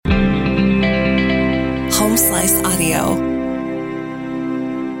Home Slice Audio.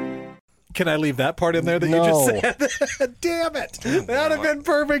 Can I leave that part in there that you just said? Damn it. That would have been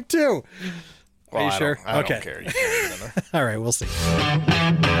perfect, too. Well, Are you sure? I Okay. don't care. You can leave it in there. All right, we'll see.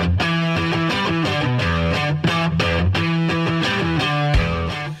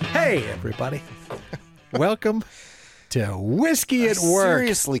 Hey, everybody. Welcome to Whiskey at Work.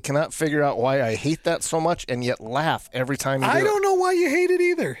 Seriously, cannot figure out why I hate that so much and yet laugh every time you do I it. don't know why you hate it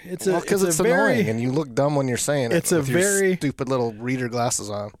either. Because it's annoying and you look dumb when you're saying it. It's a with your very stupid little reader glasses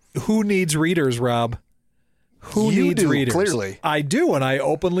on. Who needs readers, Rob? Who You needs do, readers? clearly. I do, and I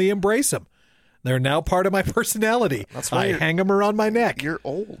openly embrace them. They're now part of my personality. That's why I hang them around my neck. You're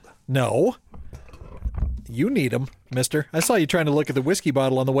old. No. You need them, mister. I saw you trying to look at the whiskey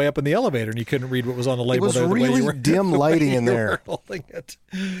bottle on the way up in the elevator, and you couldn't read what was on the label. It was there the way really you were, dim lighting in you there. were holding it.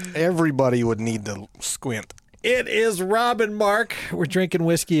 Everybody would need to squint. It is Rob and Mark. We're drinking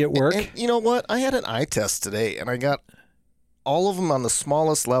whiskey at work. And you know what? I had an eye test today, and I got all of them on the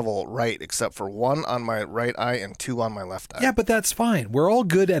smallest level right, except for one on my right eye and two on my left eye. Yeah, but that's fine. We're all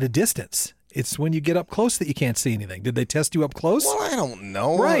good at a distance. It's when you get up close that you can't see anything. Did they test you up close? Well, I don't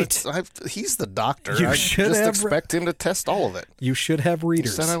know. Right. He's the doctor. You I should just have- expect him to test all of it. You should have He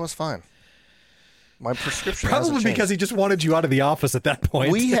readers. said I was fine. My prescription Probably hasn't changed. because he just wanted you out of the office at that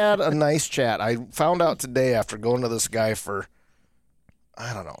point. We had a nice chat. I found out today after going to this guy for,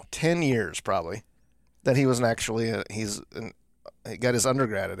 10 years probably, that he wasn't actually, he got his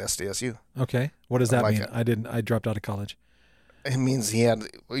undergrad at SDSU. Okay. What does that Like mean? I dropped out of college. It means he had,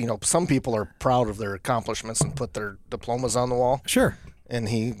 some people are proud of their accomplishments and put their diplomas on the wall. Sure. And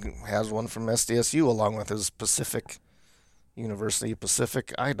he has one from SDSU along with his University of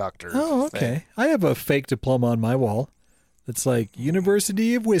Pacific eye doctor. Oh, okay. thing. I have a fake diploma on my wall. It's like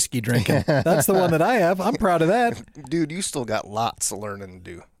University of Whiskey Drinking. That's the one that I have. I'm proud of that. Dude, you still got lots of learning to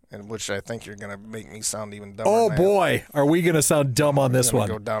do, and which I think you're going to make me sound even dumber. Oh, than I am. boy. Are we going to sound dumb on this I'm gonna one?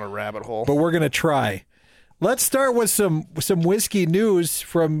 Go down a rabbit hole. But we're going to try. Let's start with some whiskey news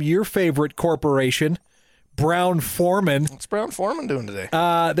from your favorite corporation, Brown-Forman. What's Brown-Forman doing today?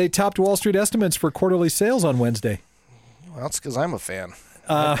 They topped Wall Street estimates for quarterly sales on Wednesday. Well, that's because I'm a fan.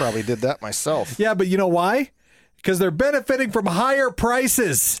 I probably did that myself. Yeah, but you know why? Because they're benefiting from higher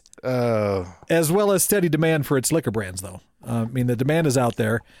prices. As well as steady demand for its liquor brands, though. The demand is out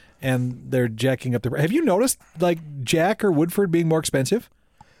there, and they're jacking up the... Have you noticed, Jack or Woodford being more expensive?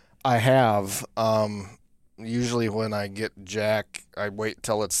 I have. Usually when I get Jack, I wait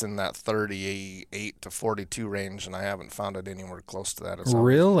till it's in that 38 to 42 range, and I haven't found it anywhere close to that.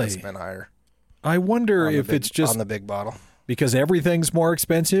 Really? It's been higher. I wonder if it's just... on the big bottle. Because everything's more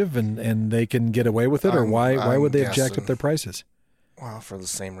expensive and they can get away with it, or why would they have jacked up their prices? Well, for the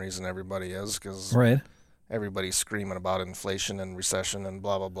same reason everybody is, because Right. everybody's screaming about inflation and recession and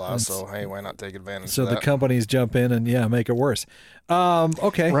blah, blah, blah. So, hey, why not take advantage So of the that? companies jump in and, make it worse.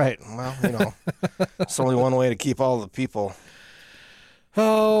 Okay. Right. Well, it's only one way to keep all the people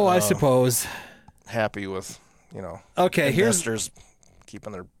Oh, I suppose. happy with, Okay, investors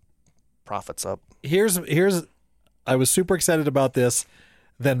keeping their profits up. here's I was super excited about this,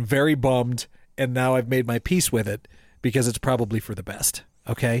 then very bummed, and now I've made my peace with it because it's probably for the best.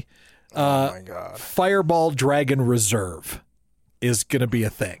 Okay? Oh, my God. Fireball Dragon Reserve is going to be a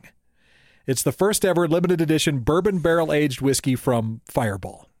thing. It's the first ever limited edition bourbon barrel aged whiskey from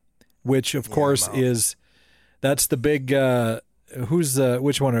Fireball, which of course that's the big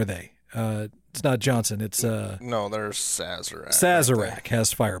which one are they? It's not Johnson. It's No, there's Sazerac. Sazerac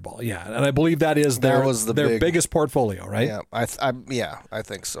has Fireball. Yeah, and I believe that is their biggest portfolio, right? Yeah, I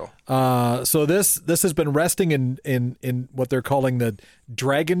think so. So this has been resting in what they're calling the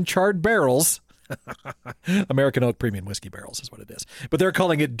Dragon Charred Barrels. American Oak Premium Whiskey Barrels is what it is. But they're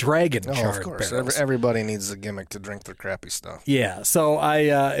calling it Dragon Charred of course. Barrels. Everybody needs a gimmick to drink their crappy stuff. Yeah, so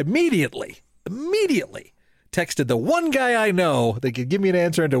I immediately texted the one guy I know that could give me an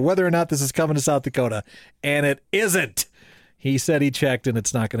answer into whether or not this is coming to South Dakota, and it isn't. He said he checked, and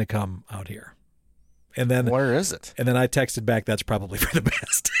it's not going to come out here. And then Where is it? And then I texted back, that's probably for the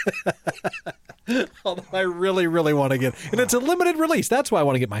best. Although I really, really want to get... And it's a limited release. That's why I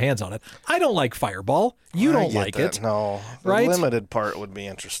want to get my hands on it. I don't like Fireball. You don't like that. it. No. The right? limited part would be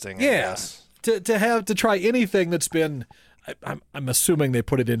interesting, I guess. To try anything that's been... I'm assuming they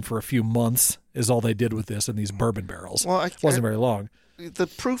put it in for a few months is all they did with this in these bourbon barrels. Well, it wasn't very long. The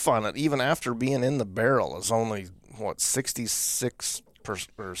proof on it, even after being in the barrel, is only, 66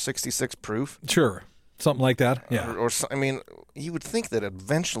 proof? Sure. Something like that. Yeah. You would think that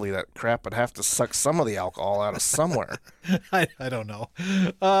eventually that crap would have to suck some of the alcohol out of somewhere. I don't know.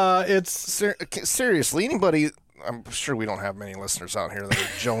 It's... Seriously, anybody... I'm sure we don't have many listeners out here that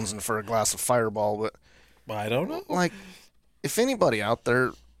are jonesing for a glass of Fireball, but I don't know. Like, if anybody out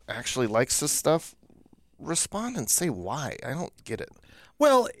there actually likes this stuff, respond and say why. I don't get it.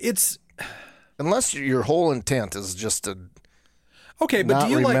 Well, it's unless your whole intent is just to okay, but not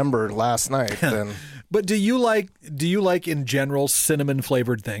do you remember last night, then but do you like in general cinnamon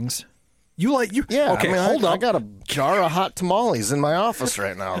flavored things? You like you? yeah. Okay, I mean, hold I up. got a jar of hot tamales in my office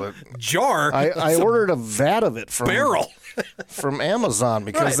right now. That Jar. I ordered a vat of it from barrel. from Amazon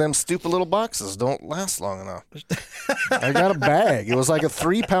because Right. them stupid little boxes don't last long enough. I got a bag. It was like a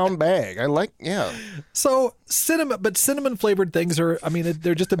 3-pound bag. Yeah. So cinnamon flavored things are. I mean,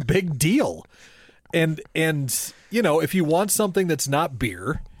 they're just a big deal. And you know, if you want something that's not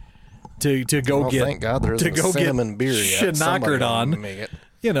beer, to go Well, get thank God there to isn't go cinnamon get beer yet. Somebody schnockered on. make it.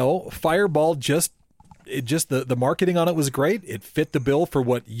 You know, Fireball the marketing on it was great. It fit the bill for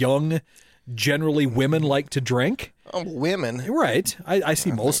what young, generally women like to drink. Oh, women. Right. I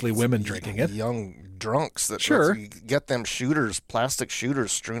see mostly women drinking it. Young drunks that Sure. you get them plastic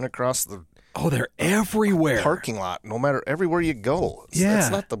shooters strewn across the Oh, they're everywhere. parking lot, no matter everywhere you go.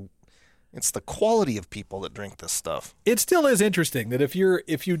 Yeah. It's the quality of people that drink this stuff. It still is interesting that if you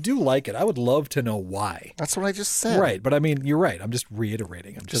do like it, I would love to know why. That's what I just said. Right, but I mean, you're right. I'm just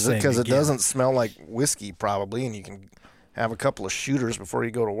reiterating. I'm just saying Because it again. doesn't smell like whiskey, probably, and you can have a couple of shooters before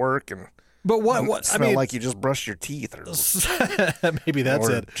you go to work and But what smell I mean, like you just brushed your teeth or maybe that's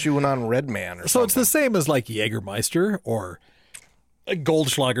or it. chewing on Red Man or So something. it's the same as like Jägermeister or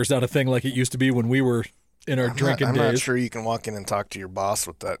Goldschlager's not a thing like it used to be when we were in our drinking I'm days. not sure you can walk in and talk to your boss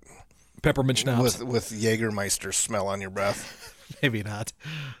with that Peppermint schnapps. with Jägermeister smell on your breath. Maybe not.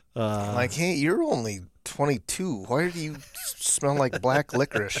 Like, hey, you're only 22. Why do you smell like black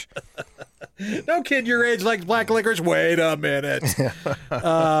licorice? No kid your age likes black licorice. Wait a minute.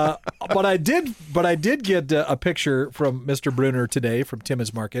 But I did get a picture from Mr. Brunner today from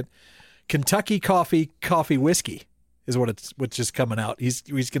Timmins Market. Kentucky coffee whiskey is what's just coming out. He's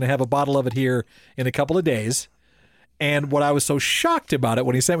going to have a bottle of it here in a couple of days. And what I was so shocked about it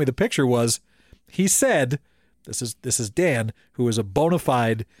when he sent me the picture was he said, this is Dan, who is a bona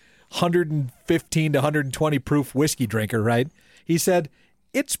fide 115 to 120 proof whiskey drinker, right? He said,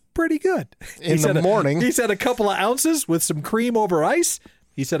 it's pretty good. In the morning. He said a couple of ounces with some cream over ice.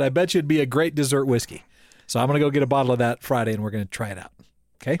 He said, I bet you it'd be a great dessert whiskey. So I'm going to go get a bottle of that Friday and we're going to try it out.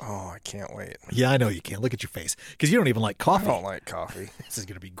 Okay? Oh, I can't wait. Yeah, I know you can't. Look at your face. Because you don't even like I coffee. don't like coffee. This is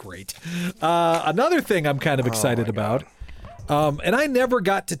going to be great. Another thing I'm kind of excited about, and I never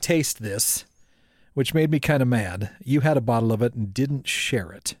got to taste this, which made me kind of mad. You had a bottle of it and didn't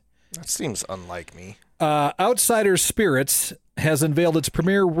share it. That seems unlike me. Outsiders Spirits has unveiled its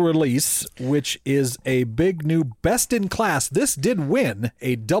premiere release, which is a big new best in class. This did win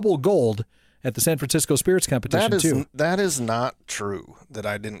a double gold at the San Francisco Spirits Competition, too. That is not true that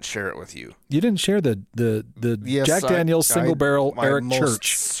I didn't share it with you. You didn't share the Yes, Jack Daniel's Single Barrel I Eric most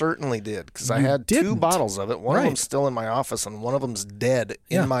Church. certainly did, because I You had didn't. 2 bottles of it. One of Right. them's still in my office, and one of them's dead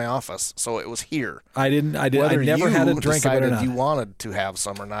Yeah. in my office. So it was here. I never Whether had a you drink of it or decided not. you wanted to have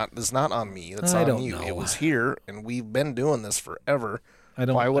some or not is not on me. It's I on don't you. know. It was here, and we've been doing this forever. I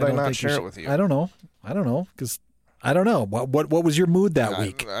don't, Why would I don't not think share should- it with you? I don't know. Because I don't know. What was your mood that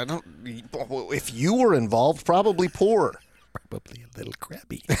week? I don't. If you were involved, probably poor. Probably a little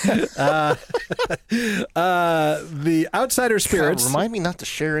crappy. The Outsider Spirits. God, remind me not to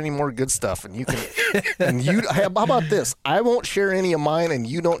share any more good stuff, and you can. And you. How about this? I won't share any of mine, and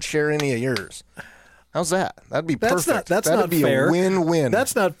you don't share any of yours. How's that? That'd be perfect. That's That'd not be fair. a win-win.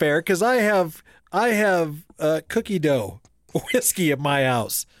 That's not fair because I have cookie dough whiskey at my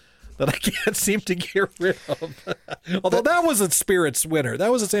house that I can't seem to get rid of. Although that was a Spirits winner. That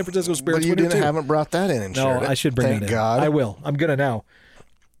was a San Francisco Spirits but you winner didn't too. haven't brought that in and No, shared it. I should bring Thank that in. God. I will. I'm gonna now.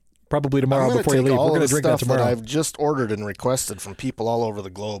 Probably I'm tomorrow gonna before you take leave. all We're of gonna the drink that stuff that tomorrow. I've just ordered and requested from people all over the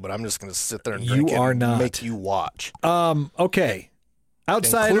globe, but I'm just going to sit there and You drink it are and not. make you watch, Okay.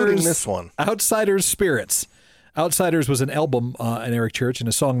 Outsiders. including this one. Outsiders Spirits. Outsiders was an album in Eric Church and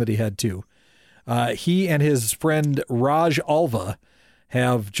a song that he had too. He and his friend Raj Alva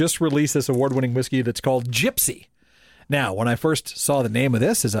have just released this award-winning whiskey that's called Gypsy. Now, when I first saw the name of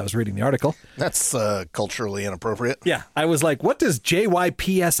this as I was reading the article, That's culturally inappropriate. yeah, I was like, what does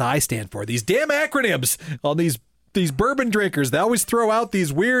JYPSI stand for? These damn acronyms on these bourbon drinkers. They always throw out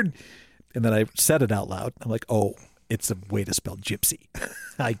these weird... And then I said it out loud. I'm like, oh, it's a way to spell gypsy.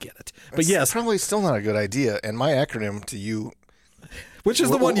 I get it. But It's yes, probably still not a good idea. And my acronym to you, which is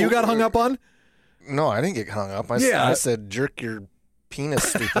the one you got hung up on? no, I didn't get hung up. I Yeah. said jerk your penis,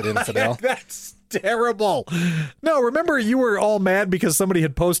 stupid infidel. That's terrible. No, remember you were all mad because somebody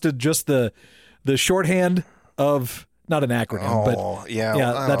had posted just the shorthand of, not an acronym, Oh, but yeah. yeah,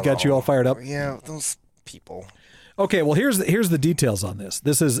 I that don't got you know. all fired up. Yeah, those people. Okay, well here's the details on this.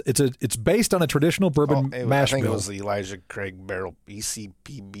 It's based on a traditional bourbon mash I think bill. it was the Elijah Craig Barrel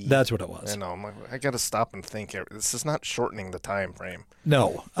ECPB. That's what it was. I know. I got to stop and think. This is not shortening the time frame.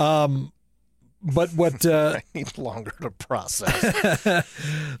 No. But what I need longer to process.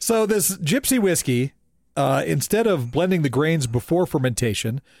 So this gypsy whiskey, instead of blending the grains before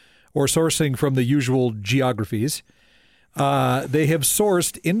fermentation or sourcing from the usual geographies, they have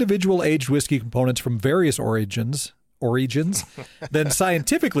sourced individual aged whiskey components from various origins, then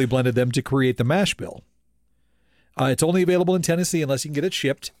scientifically blended them to create the mash bill. It's only available in Tennessee unless you can get it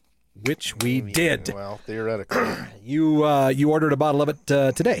shipped, which we did. Well, theoretically. You ordered a bottle of it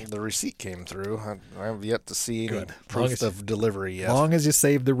today. The receipt came through. I have yet to see any Long proof of delivery yet. As long as you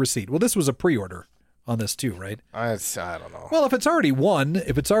save the receipt. Well, this was a pre-order on this too, right? I don't know. Well, if it's already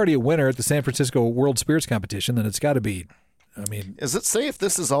a winner at the San Francisco World Spirits Competition, then it's got to be, I mean... Does it say if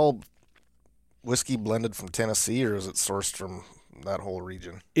this is all whiskey blended from Tennessee or is it sourced from that whole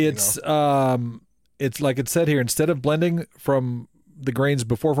region? It's like it said here, instead of blending from the grains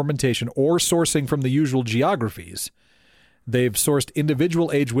before fermentation or sourcing from the usual geographies, they've sourced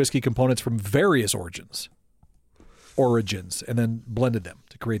individual aged whiskey components from various origins, and then blended them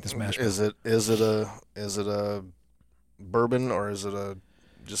to create this mash bill. Is it a bourbon or is it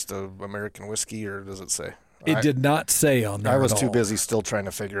just a American whiskey, or does it say? It did not say on there. I was at too all. busy still trying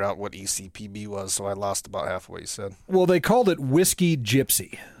to figure out what ECPB was, so I lost about half of what you said. Well, they called it Whiskey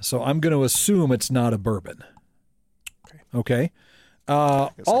Gypsy, so I'm going to assume it's not a bourbon. Okay.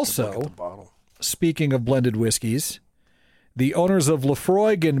 Also, speaking of blended whiskeys, the owners of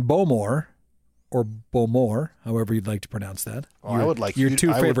Laphroaig and Bowmore, or Bowmore, however you'd like to pronounce that. I would like your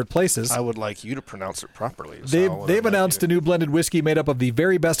two favorite places. I would like you to pronounce it properly. They've announced a new blended whiskey made up of the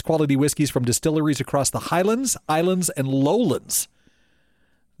very best quality whiskeys from distilleries across the Highlands, Islands, and Lowlands.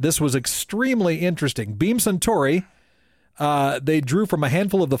 This was extremely interesting. Beam Suntory, they drew from a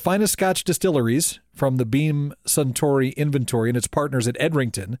handful of the finest Scotch distilleries from the Beam Suntory inventory and its partners at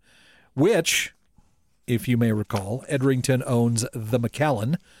Edrington, which, if you may recall, Edrington owns the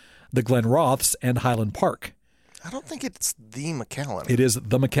Macallan, the Glenrothes, and Highland Park. I don't think it's the Macallan. It is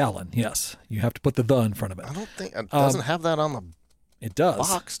the Macallan, yes. You have to put the in front of it. I don't think it doesn't have that on the it does.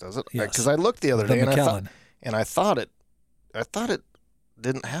 box, does it? Yes. Because I looked the other The day Macallan. and I thought it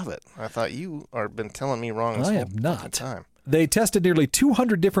didn't have it. I thought you have been telling me wrong this I whole have not. fucking time. They tested nearly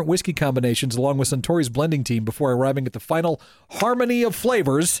 200 different whiskey combinations along with Suntory's blending team before arriving at the final harmony of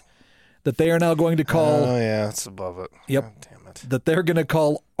flavors that they are now going to call... Oh, yeah, it's above it. Yep. God damn it. That they're going to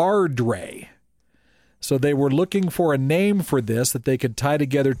call Ardray. So they were looking for a name for this that they could tie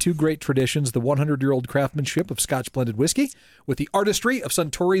together two great traditions, the 100-year-old craftsmanship of Scotch blended whiskey with the artistry of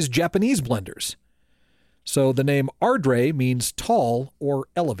Suntory's Japanese blenders. So the name Ardray means tall or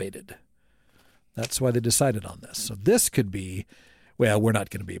elevated. That's why they decided on this. So this could be, well, we're not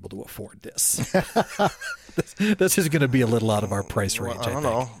going to be able to afford this. This is going to be a little out of our price range, I don't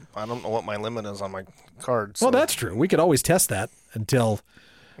know. I don't know what my limit is on my card. So Well, that's true. We could always test that until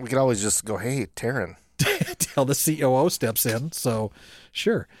we could always just go, hey, Taryn. until the COO steps in. So,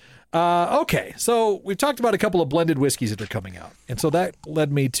 sure. Okay, so we've talked about a couple of blended whiskeys that are coming out. And so that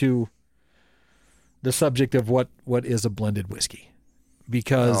led me to the subject of what is a blended whiskey.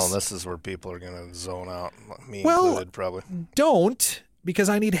 Because this is where people are going to zone out, me included, probably. Don't, because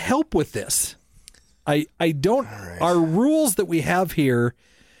I need help with this. I don't. right. Our rules that we have here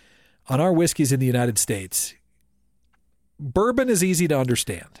on our whiskeys in the United States, bourbon is easy to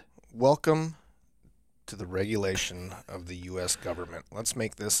understand. Welcome to the regulation of the U.S. government. Let's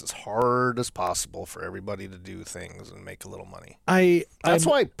make this as hard as possible for everybody to do things and make a little money. That's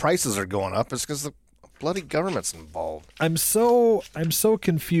why prices are going up. It's because the bloody government's involved. I'm so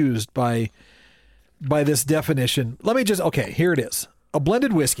confused by this definition. Here it is. A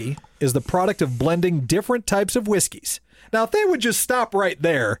blended whiskey is the product of blending different types of whiskeys. Now, if they would just stop right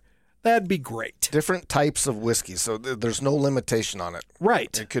there, that'd be great. Different types of whiskey, so there's no limitation on it.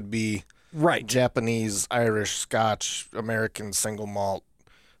 Right. It could be Right. Japanese, Irish, Scotch, American single malt.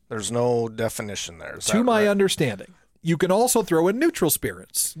 There's no definition there. To my understanding. You can also throw in neutral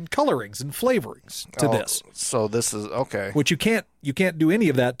spirits and colorings and flavorings to this. So this is okay. Which you can't do any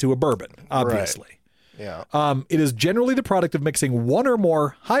of that to a bourbon, obviously. Right. Yeah. It is generally the product of mixing one or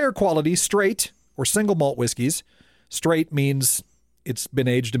more higher quality straight or single malt whiskeys. Straight means it's been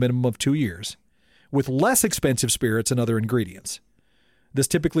aged a minimum of 2 years, with less expensive spirits and other ingredients. This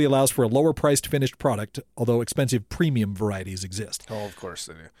typically allows for a lower priced finished product, although expensive premium varieties exist. Oh, of course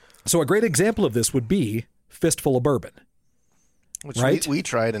they do. So a great example of this would be Fistful of Bourbon. Which right? we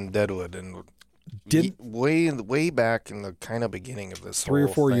tried in Deadwood and way back in the kind of beginning of this 3 or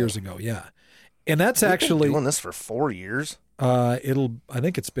 4 thing. years ago, yeah. And that's We've actually been doing this for 4 years. I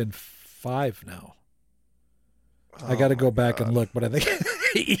think it's been 5 now. I got to go back and look, but I think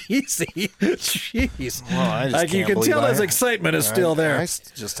easy. Jeez. Well, like you can tell his excitement is still there. I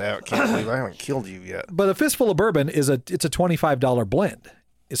just can't believe I haven't killed you yet. But a fistful of bourbon it's a $25 blend.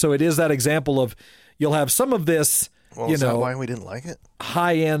 So it is that example of you'll have some of this, Is that why we didn't like it?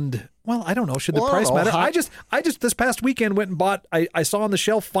 High end. Well, I don't know. Should the price matter? I just this past weekend went and bought. I saw on the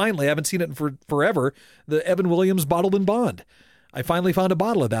shelf finally. I haven't seen it in forever. The Evan Williams Bottled in Bond. I finally found a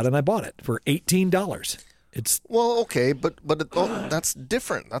bottle of that and I bought it for $18. It's okay, but that's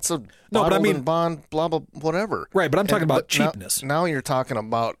different. That's a bottled in bond, blah blah whatever. Right, but I'm talking about cheapness. Now you're talking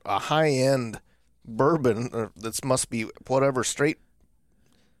about a high end bourbon that must be whatever straight.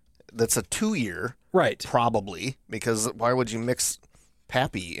 That's a 2-year, right? Probably, because why would you mix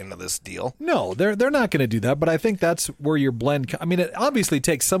Pappy into this deal? No, they're not going to do that. But I think that's where your blend. I mean, it obviously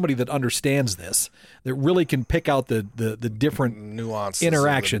takes somebody that understands this, that really can pick out the different nuances,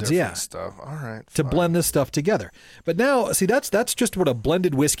 interactions, stuff. All right, to blend this stuff together. But now, see, that's just what a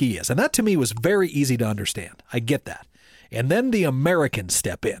blended whiskey is, and that to me was very easy to understand. I get that, and then the Americans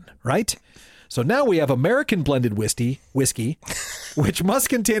step in, right? So now we have American blended whiskey, which must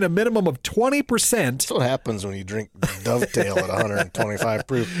contain a minimum of 20%. That's what happens when you drink Dovetail at 125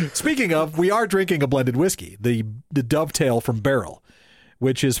 proof. Speaking of, we are drinking a blended whiskey, the Dovetail from Barrel,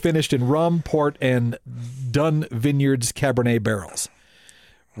 which is finished in rum, port, and Dunn Vineyards Cabernet barrels.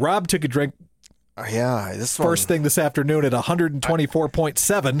 Rob took a drink. This first thing this afternoon at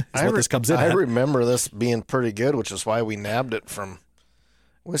 124.7 is what this comes in at. I remember this being pretty good, which is why we nabbed it from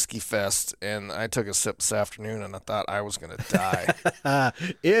Whiskey Fest, and I took a sip this afternoon, and I thought I was going to die.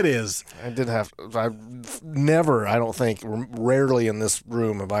 It is. I've never, I don't think, rarely in this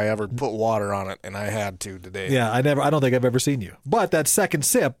room have I ever put water on it, and I had to today. Yeah, I don't think I've ever seen you. But that second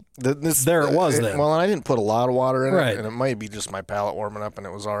sip, it was then. Well, I didn't put a lot of water in it, and it might be just my palate warming up, and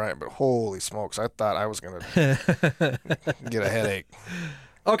it was all right, but holy smokes, I thought I was going to get a headache.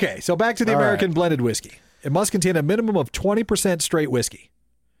 Okay, so back to the American blended whiskey. It must contain a minimum of 20% straight whiskey.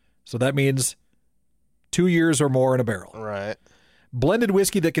 So that means 2 years or more in a barrel. Right. Blended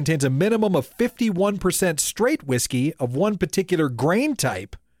whiskey that contains a minimum of 51% straight whiskey of one particular grain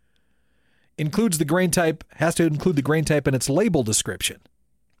type has to include the grain type in its label description.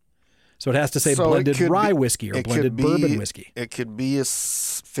 So it has to say blended rye whiskey or blended bourbon whiskey. It could be a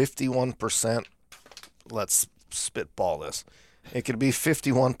 51%. Let's spitball this. It could be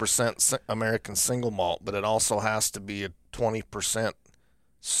 51% American single malt, but it also has to be a 20%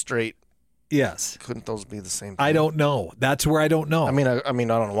 straight. Yes. Couldn't those be the same thing? I don't know. That's where I don't know. I mean, I don't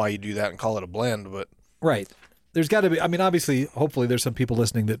know why you do that and call it a blend, but right. There's got to be. I mean, obviously, hopefully, there's some people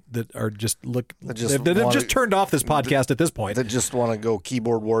listening that are just they've just turned off this podcast at this point. That just want to go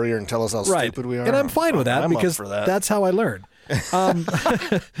keyboard warrior and tell us how stupid we are. And I'm fine with that because that's how I learn.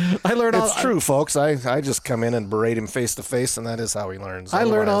 I learn. It's true, folks. I just come in and berate him face to face, and that is how he learns. I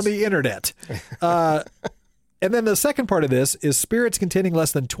learn on the internet. And then the second part of this is spirits containing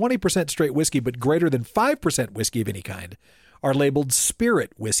less than 20% straight whiskey but greater than 5% whiskey of any kind are labeled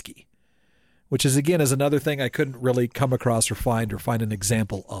spirit whiskey, which is another thing I couldn't really come across or find an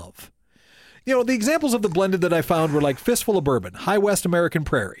example of. You know, the examples of the blended that I found were like Fistful of Bourbon, High West American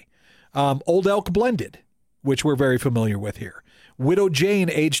Prairie, Old Elk Blended, which we're very familiar with here, Widow Jane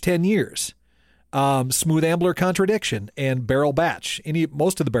aged 10 years, Smooth Ambler Contradiction, and Barrel Batch.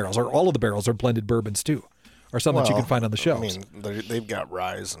 Most of the barrels or all of the barrels are blended bourbons too. Or something that you can find on the shelves. I mean, they've got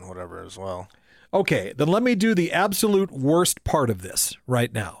ryes and whatever as well. Okay, then let me do the absolute worst part of this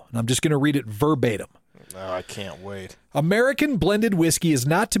right now. And I'm just going to read it verbatim. Oh, I can't wait. American blended whiskey is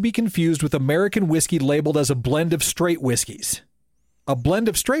not to be confused with American whiskey labeled as a blend of straight whiskeys. A blend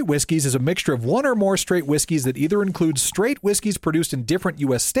of straight whiskeys is a mixture of one or more straight whiskeys that either includes straight whiskeys produced in different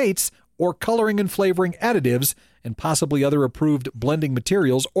U.S. states or coloring and flavoring additives and possibly other approved blending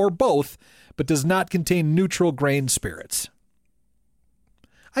materials, or both, but does not contain neutral grain spirits.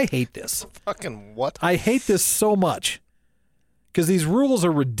 I hate this. Fucking what? I hate this so much because these rules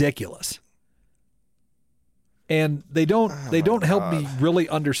are ridiculous. And they don't help me really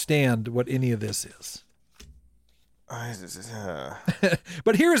understand what any of this is.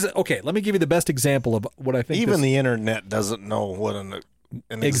 But let me give you the best example of what I think. Even the internet doesn't know what an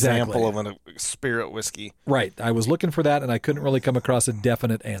example of a spirit whiskey. Right. I was looking for that and I couldn't really come across a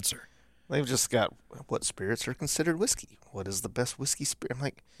definite answer. They've just got what spirits are considered whiskey. What is the best whiskey spirit? I'm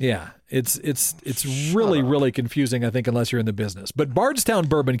like, yeah, it's really confusing, I think, unless you're in the business. But Bardstown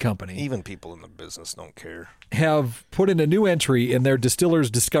Bourbon Company, even people in the business don't care, have put in a new entry in their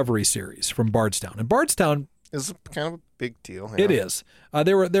Distiller's Discovery series from Bardstown. And Bardstown is kind of a big deal. It is.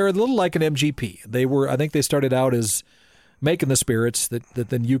 They're a little like an MGP. I think they started out as making the spirits that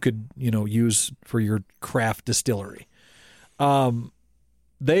then you could use for your craft distillery.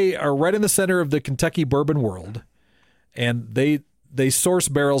 They are right in the center of the Kentucky bourbon world, and they source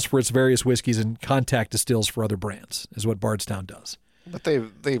barrels for its various whiskeys and contact distills for other brands, is what Bardstown does. But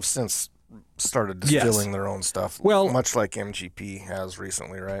they've since started distilling their own stuff, much like MGP has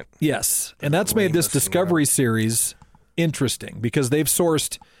recently, right? Yes, and that's made this Discovery series interesting because they've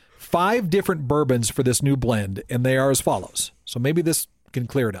sourced 5 different bourbons for this new blend, and they are as follows. So maybe this can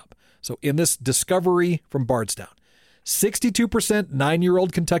clear it up. So in this Discovery from Bardstown, 62%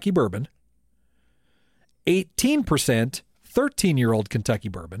 9-year-old Kentucky bourbon, 18% 13-year-old Kentucky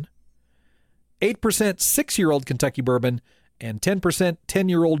bourbon, 8% 6-year-old Kentucky bourbon, and 10%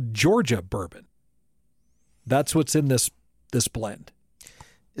 10-year-old Georgia bourbon. That's what's in this blend.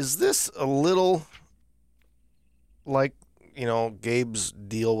 Is this a little like, Gabe's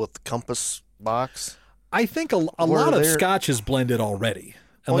deal with the Compass box? I think a lot of Scotch is blended already,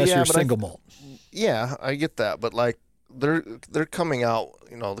 unless you're single malt. Yeah, I get that, but like they're coming out.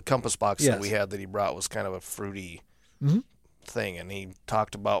 The Compass box that we had that he brought was kind of a fruity thing, and he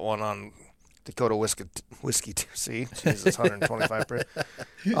talked about one on Dakota whiskey. See, Jesus, 125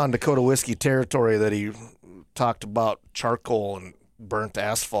 on Dakota whiskey territory that he talked about charcoal and burnt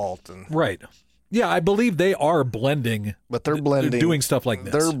asphalt and right. Yeah, I believe they are blending, but they're doing stuff like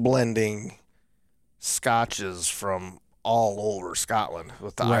this. They're blending scotches from all over Scotland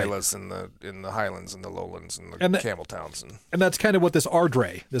with the Islas and in the Highlands and the Lowlands and the Campbelltowns and that's kind of what this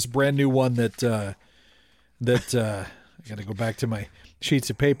Ardrey, this brand new one that I got to go back to my sheets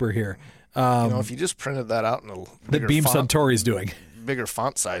of paper here. If you just printed that out in a bigger that Beam font, Suntory's doing bigger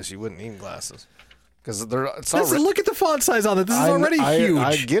font size, you wouldn't need glasses because look at the font size on it. This is already huge.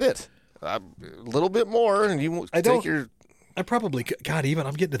 I get it. A little bit more, and you take your. I probably I'm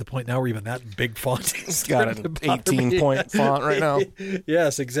getting to the point now where even that big font is got an 18-point font right now.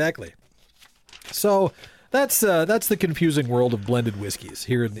 Yes, exactly. So that's the confusing world of blended whiskeys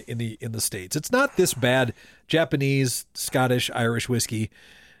here in the States. It's not this bad. Japanese, Scottish, Irish whiskey.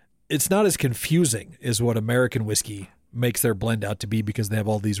 It's not as confusing as what American whiskey makes their blend out to be because they have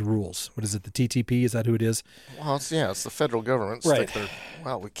all these rules. What is it, the TTP? Is that who it is? Well, it's the federal government. Right.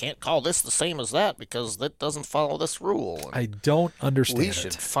 We can't call this the same as that because that doesn't follow this rule. And I don't understand we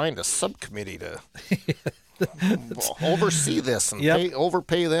should find a subcommittee to oversee this and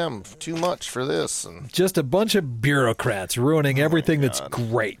overpay them too much for this. And just a bunch of bureaucrats ruining everything that's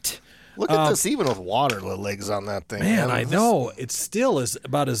great. Look at this, even with water legs on that thing. Man, I know. It still is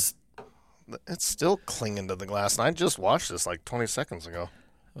about as... It's still clinging to the glass, and I just washed this like 20 seconds ago.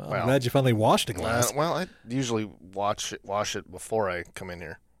 Well, I'm glad you finally washed a glass. I usually wash it before I come in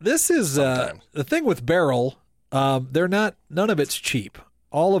here. This is the thing with Barrel. None of it's cheap.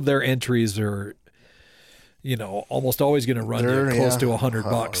 All of their entries are, almost always going to run you close to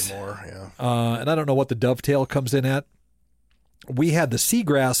 $100 or more. Yeah. And I don't know what the Dovetail comes in at. We had the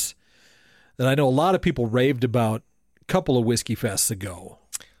Seagrass that I know a lot of people raved about a couple of whiskey fests ago.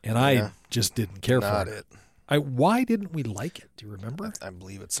 And I just didn't care for it. Why didn't we like it? Do you remember? I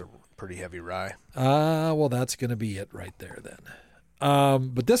believe it's a pretty heavy rye. Well, that's going to be it right there then.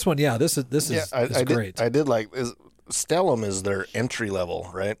 But this one, this is great. I did like Stellum is their entry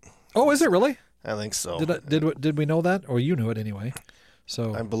level, right? Oh, is it really? I think so. Did we know that, or you knew it anyway?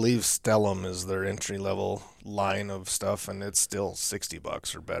 So I believe Stellum is their entry level line of stuff, and it's still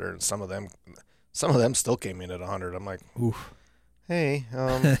 $60 or better. And some of them still came in at $100. I'm like, oof. Hey,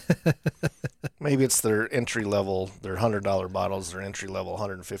 maybe it's their entry level, their $100 bottles, their entry level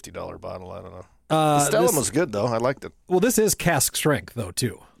 $150 bottle. I don't know. The Stellum was good though. I liked it. Well, this is cask strength though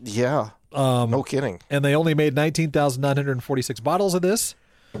too. Yeah. No kidding. And they only made 19,946 bottles of this.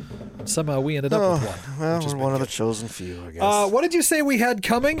 Somehow we ended up with one. Well, we're one of the chosen few, I guess. What did you say we had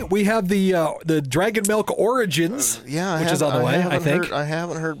coming? We have the Dragon Milk Origins, which is on the way, I think. I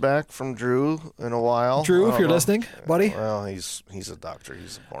haven't heard back from Drew in a while. Drew, if you're listening, buddy. Well, he's a doctor.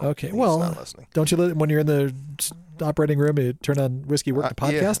 He's not listening. Don't you when you're in the operating room, you turn on Whiskey Work the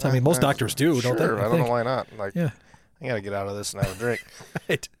podcast? I mean, most doctors do, don't they? I don't know why not. I got to get out of this and have a drink.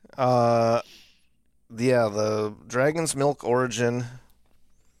 Right. The Dragon's Milk Origin...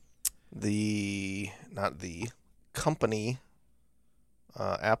 company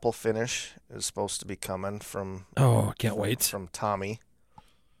apple finish is supposed to be coming from can't wait from Tommy.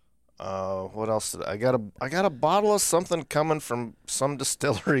 What else did I got a bottle of something coming from some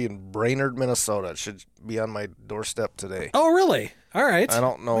distillery in Brainerd, Minnesota. It should be on my doorstep today. Oh really? All right. I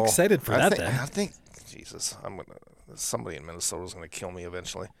don't know. I'm excited for that. I think Jesus, somebody in Minnesota is going to kill me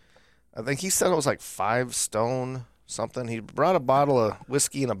eventually. I think he said it was like 5 stone something. He brought a bottle of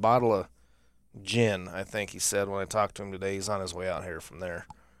whiskey and a bottle of gin, I think he said when I talked to him today. He's on his way out here from there.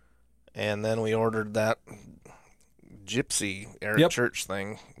 And then we ordered that Gypsy Eric Church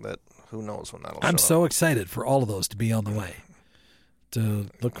thing that who knows when that'll show I'm so up. excited for all of those to be on the way. To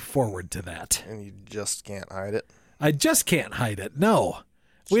look forward to that. And you just can't hide it? I just can't hide it. No.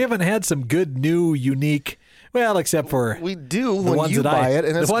 We haven't had some good, new, unique, well, except for we do when you buy it,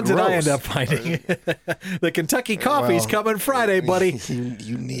 and it's the ones gross. that I end up finding. The Kentucky coffee's coming Friday, buddy.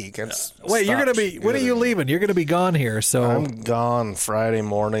 Unique. Wait, you're gonna be. When are you leaving? You're gonna be gone here. So I'm gone Friday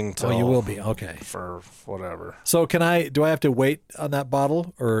morning. Till you will be okay for whatever. So do I have to wait on that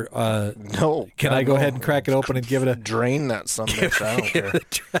bottle, or no? Can I go ahead and crack it open and give it a drain that son of a bitch? I don't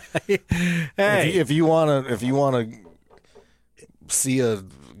care. Hey, if you wanna see a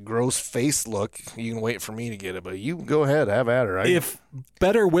gross face look, you can wait for me to get it, but you go ahead, have at her. If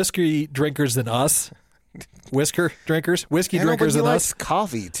better whiskey drinkers than us, whiskey drinkers than us,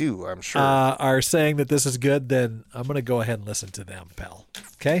 coffee too, I'm sure, are saying that this is good, then I'm going to go ahead and listen to them, pal.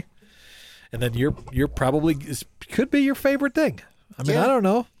 Okay, and then you're probably could be your favorite thing. I mean, I don't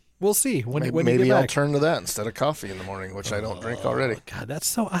know. We'll see when you get back. Maybe I'll turn to that instead of coffee in the morning, which I don't drink already. God, that's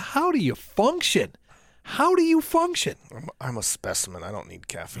so. How do you function? How do you function? I'm a specimen. I don't need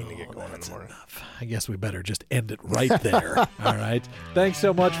caffeine to get going in the morning. Enough. I guess we better just end it right there. All right. Thanks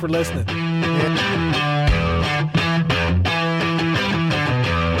so much for listening.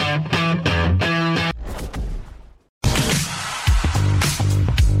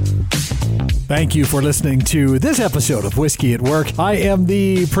 Thank you for listening to this episode of Whiskey at Work. I am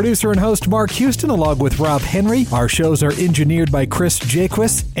the producer and host, Mark Houston, along with Rob Henry. Our shows are engineered by Chris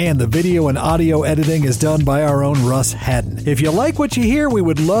Jaquist, and the video and audio editing is done by our own Russ Haddon. If you like what you hear, we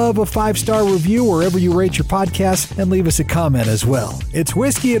would love a 5-star review wherever you rate your podcast, and leave us a comment as well. It's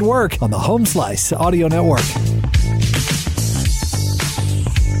Whiskey at Work on the Home Slice Audio Network.